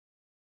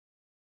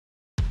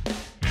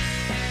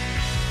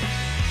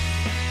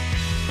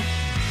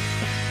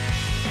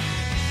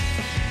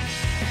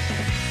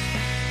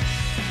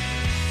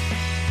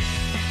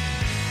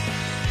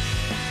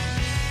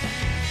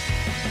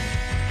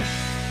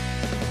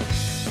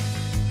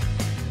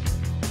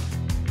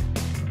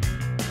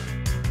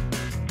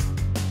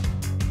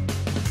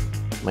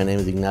My name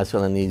is Ignacio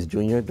Alaniz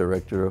Jr.,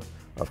 Director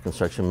of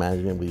Construction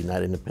Management with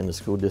United Independent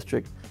School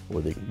District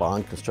with a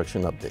bond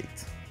construction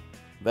update.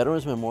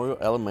 Veterans Memorial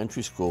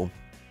Elementary School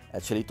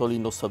at Chelito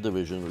Lindo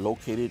subdivision,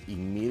 located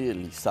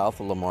immediately south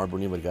of Lamar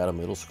Bruni Vergara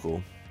Middle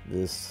School.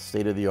 This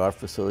state-of-the-art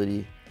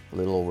facility, a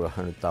little over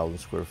 100,000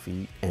 square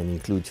feet, and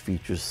includes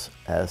features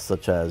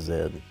such as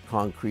a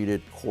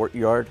concreted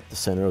courtyard at the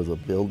center of the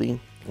building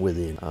with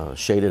a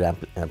shaded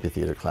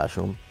amphitheater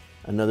classroom.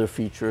 Another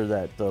feature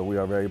that we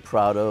are very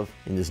proud of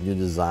in this new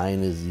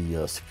design is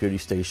the security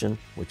station,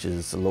 which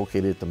is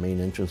located at the main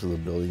entrance of the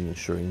building,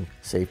 ensuring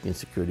safety and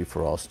security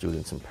for all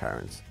students and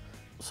parents.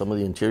 Some of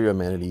the interior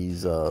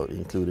amenities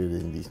included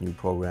in this new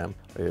program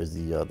is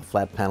the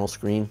flat panel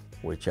screen,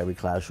 which every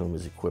classroom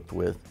is equipped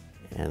with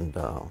and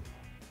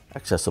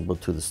accessible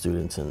to the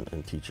students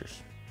and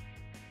teachers.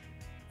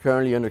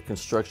 Currently under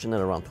construction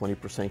at around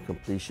 20%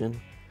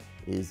 completion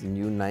is the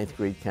new 9th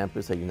grade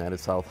campus at United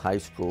South High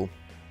School.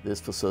 This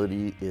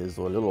facility is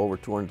a little over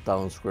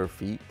 200,000 square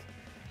feet,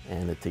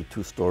 and it's a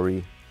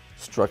 2-story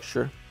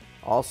structure.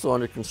 Also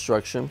under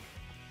construction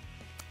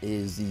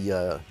is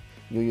the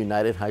new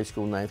United High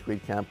School 9th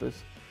grade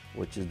campus,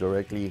 which is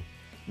directly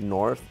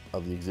north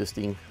of the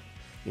existing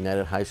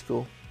United High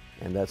School,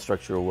 and that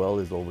structural well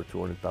is over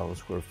 200,000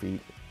 square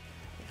feet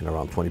and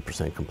around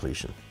 20%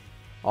 completion.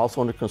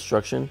 Also under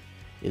construction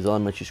is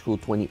Elementary School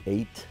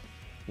 28,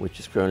 which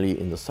is currently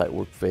in the site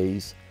work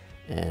phase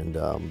and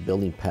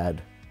building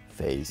pad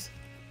phase.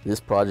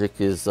 This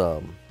project is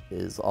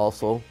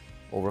also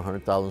over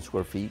 100,000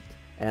 square feet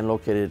and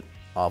located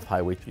off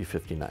Highway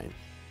 359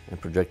 and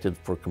projected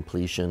for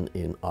completion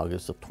in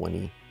August of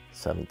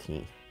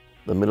 2017.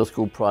 The middle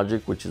school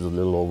project, which is a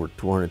little over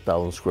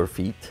 200,000 square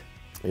feet,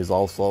 is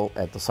also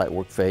at the site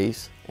work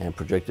phase and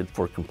projected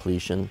for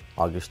completion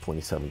August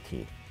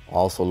 2017,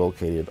 also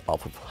located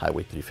off of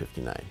Highway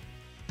 359.